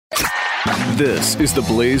This is the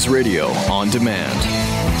Blaze Radio on demand.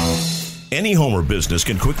 Any home or business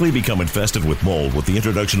can quickly become infested with mold with the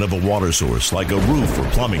introduction of a water source like a roof or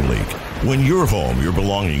plumbing leak. When your home, your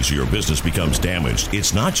belongings, or your business becomes damaged,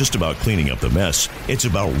 it's not just about cleaning up the mess, it's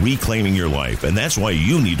about reclaiming your life, and that's why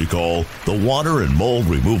you need to call the Water and Mold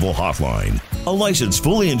Removal Hotline. A licensed,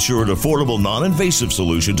 fully insured, affordable, non-invasive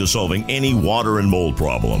solution to solving any water and mold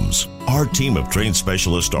problems. Our team of trained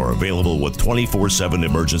specialists are available with 24/7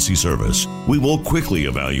 emergency service. We will quickly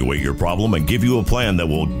evaluate your problem and give you a plan that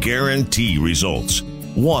will guarantee results.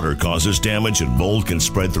 Water causes damage and mold can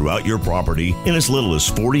spread throughout your property in as little as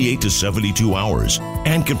 48 to 72 hours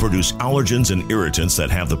and can produce allergens and irritants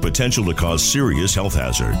that have the potential to cause serious health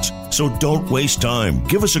hazards. So don't waste time.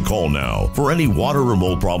 Give us a call now. For any water or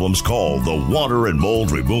mold problems, call the Water and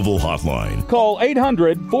Mold Removal Hotline. Call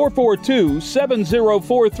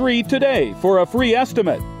 800-442-7043 today for a free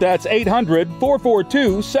estimate. That's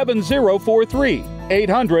 800-442-7043.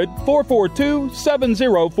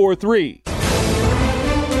 800-442-7043.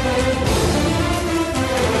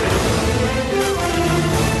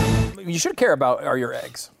 You should care about are your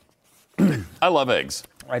eggs. I love eggs.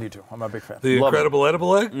 I do too. I'm a big fan. The incredible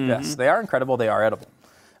edible egg? Mm-hmm. Yes, they are incredible. They are edible.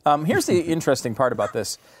 Here's the interesting part about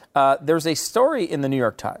this. There's a story in the New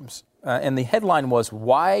York Times, and the headline was,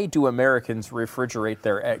 "Why do Americans refrigerate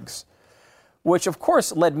their eggs?" Which, of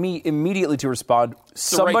course, led me immediately to respond,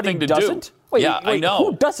 somebody doesn't? Wait, I know.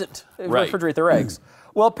 Who doesn't refrigerate their eggs?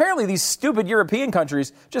 Well, apparently these stupid European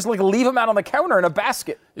countries just leave them out on the counter in a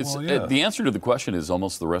basket. The answer to the question is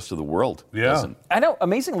almost the rest of the world doesn't. I know.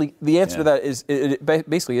 Amazingly, the answer to that is it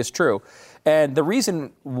basically is true. And the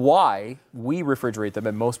reason why we refrigerate them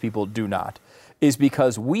and most people do not is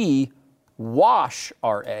because we wash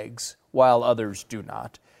our eggs while others do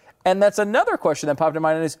not. And that's another question that popped in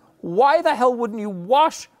my mind is, why the hell wouldn't you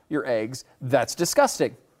wash your eggs? That's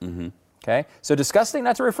disgusting. Mm-hmm. Okay, so disgusting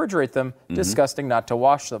not to refrigerate them, disgusting not to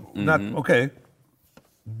wash them.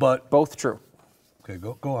 But both true. Okay,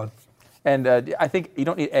 go on. And I think you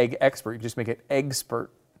don't need egg expert, you just make it eggspert,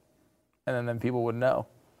 and then people would know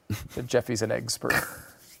that Jeffy's an eggspert.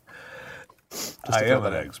 I am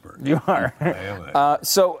an expert. You are. I am an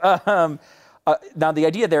expert. Now the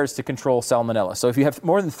idea there is to control salmonella. So if you have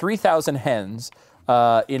more than 3,000 hens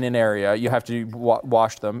in an area, you have to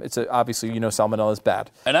wash them. It's obviously, salmonella is bad.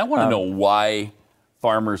 And I want to know why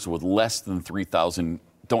farmers with less than 3,000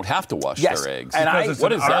 don't have to wash their eggs. Because it's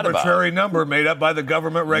an arbitrary number made up by the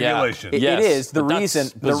government regulation. It is. The reason,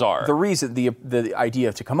 that's bizarre. The reason, the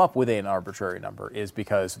idea to come up with an arbitrary number is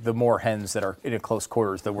because the more hens that are in close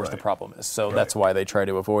quarters, the worse the problem is. So that's why they try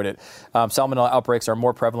to avoid it. Salmonella outbreaks are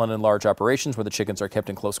more prevalent in large operations where the chickens are kept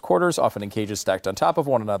in close quarters, often in cages stacked on top of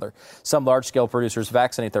one another. Some large-scale producers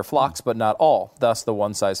vaccinate their flocks, but not all. Thus, the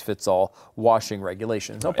one-size-fits-all washing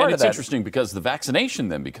regulations. And it's interesting because the vaccination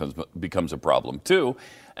then becomes a problem, too.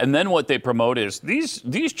 And then what they promote is these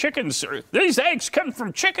eggs come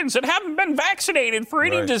from chickens that haven't been vaccinated for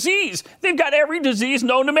any disease. They've got every disease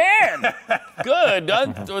known to man. Good.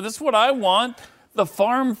 That's what I want. The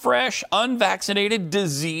farm fresh, unvaccinated,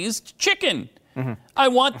 diseased chicken. Mm-hmm. I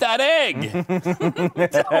want that egg.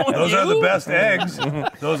 Those are the best eggs.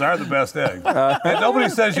 Those are the best eggs. And nobody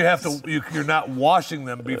says you're not washing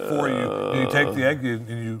them before you take the egg and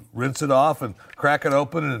you rinse it off and crack it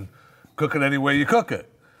open and cook it any way you cook it.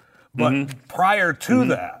 But prior to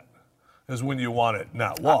that is when you want it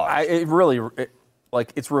not washed.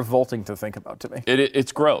 It's revolting to think about to me.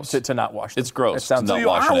 It's gross. To not wash them. It's gross. So you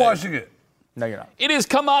are washing it. No, you're not. It has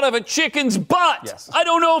come out of a chicken's butt. Yes. I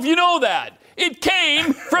don't know if you know that. It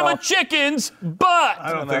came from a chicken's butt.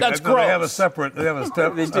 I don't think that's gross. They have a separate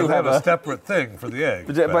thing for the egg.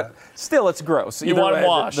 But still, it's gross. You want them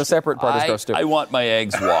washed. The separate part is gross too. I want my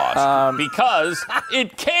eggs washed because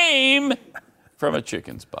it came from a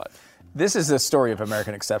chicken's butt. This is a story of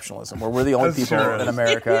American exceptionalism, where we're the only people in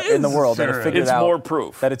America, in the world, that have figured out more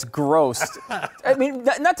proof that it's gross. I mean,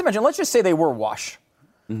 not to mention, let's just say they were washed.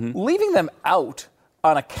 Mm-hmm. Leaving them out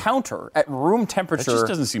on a counter at room temperature. That just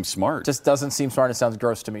doesn't seem smart. Just doesn't seem smart. It sounds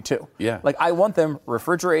gross to me, too. Yeah. Like, I want them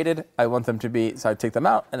refrigerated. I want them to be, so I take them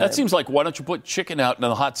out. And that seems like, why don't you put chicken out in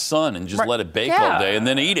the hot sun and just let it bake all day and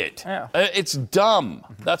then eat it? Yeah. It's dumb.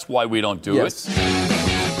 That's why we don't do it.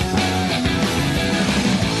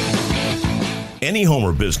 Any home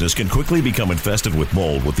or business can quickly become infested with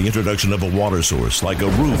mold with the introduction of a water source like a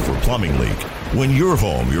roof or plumbing leak. When your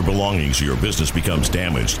home, your belongings, or your business becomes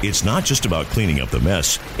damaged, it's not just about cleaning up the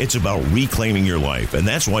mess, it's about reclaiming your life, and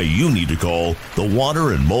that's why you need to call the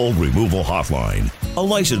Water and Mold Removal Hotline. A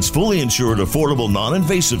licensed, fully insured, affordable,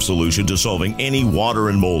 non-invasive solution to solving any water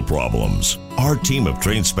and mold problems. Our team of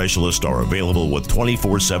trained specialists are available with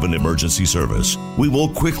 24/7 emergency service. We will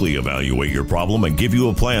quickly evaluate your problem and give you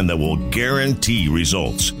a plan that will guarantee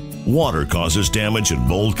results. Water causes damage and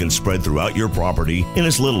mold can spread throughout your property in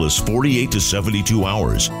as little as 48 to 72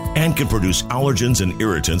 hours and can produce allergens and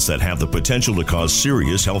irritants that have the potential to cause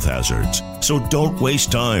serious health hazards. So don't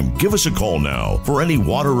waste time. Give us a call now. For any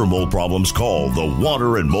water or mold problems, call the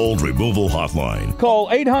Water and Mold Removal Hotline. Call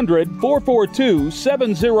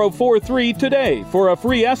 800-442-7043 today for a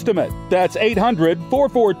free estimate. That's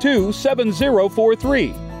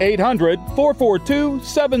 800-442-7043.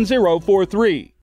 800-442-7043.